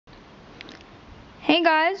Hey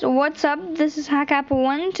guys, what's up? This is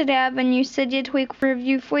HackApple1. Today I have a new Cydia tweak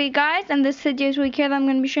review for you guys, and this Cydia tweak here that I'm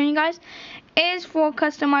going to be showing you guys is for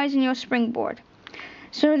customizing your springboard.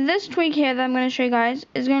 So this tweak here that I'm going to show you guys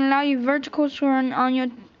is going to allow you vertical scrolling on your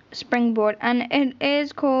springboard, and it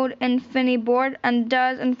is called Infiniboard and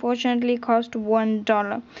does unfortunately cost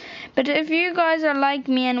 $1. But if you guys are like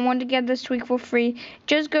me and want to get this tweak for free,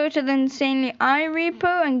 just go to the Insanely I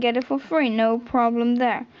repo and get it for free, no problem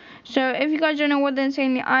there. So if you guys don't know what the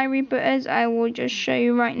Insanely I repo is, I will just show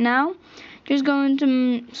you right now. Just go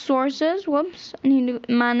into sources, whoops, I need to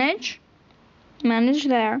manage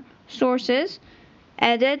there, sources,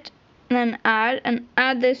 edit, and then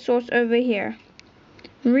add this source over here.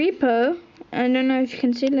 Repo, I don't know if you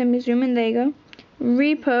can see, let me zoom in, there you go.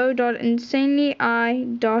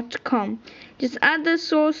 repo.insanelyi.com. Just add the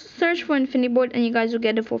source, search for Infiniboard, and you guys will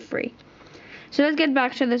get it for free. So let's get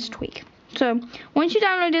back to this tweak. So once you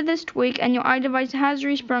downloaded this tweak and your iDevice has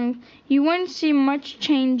resprung, you won't see much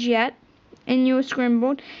change yet in your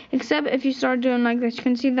springboard, except if you start doing like this, you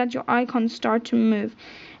can see that your icons start to move.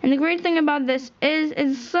 And the great thing about this is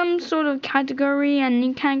it's some sort of category, and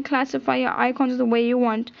you can classify your icons the way you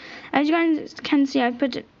want. As you guys can see, I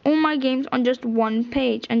put all my games on just one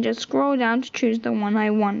page and just scroll down to choose the one I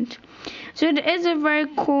want. So it is a very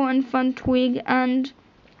cool and fun tweak, and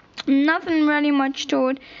nothing really much to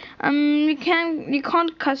it. You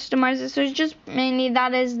can't customize it, so it's just mainly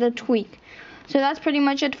that is the tweak. So that's pretty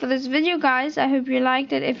much it for this video, guys. I hope you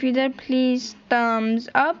liked it. If you did, please thumbs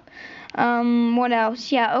up. What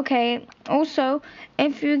else? Yeah, okay. Also,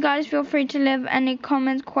 if you guys feel free to leave any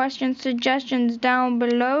comments, questions, suggestions down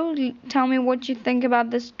below. Tell me what you think about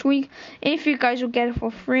this tweak. If you guys will get it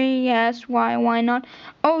for free, yes, why not?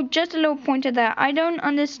 Oh, just a little pointer there. I don't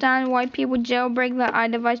understand why people jailbreak their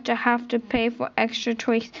iDevice to have to pay for extra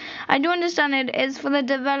tweaks. I do understand it is for the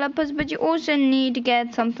developers, but you also need to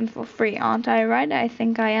get something for free, aren't I right? I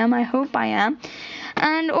think I am. I hope I am.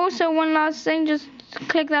 And also, one last thing, just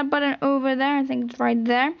click that button over there. I think it's right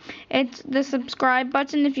there. It's the subscribe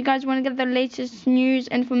button if you guys want to get the latest news,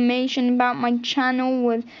 information about my channel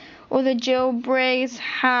with all the jailbreaks,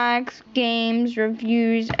 hacks, games,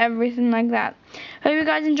 reviews, everything like that. Hope you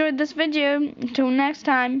guys enjoyed this video. Until next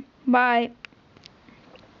time, bye.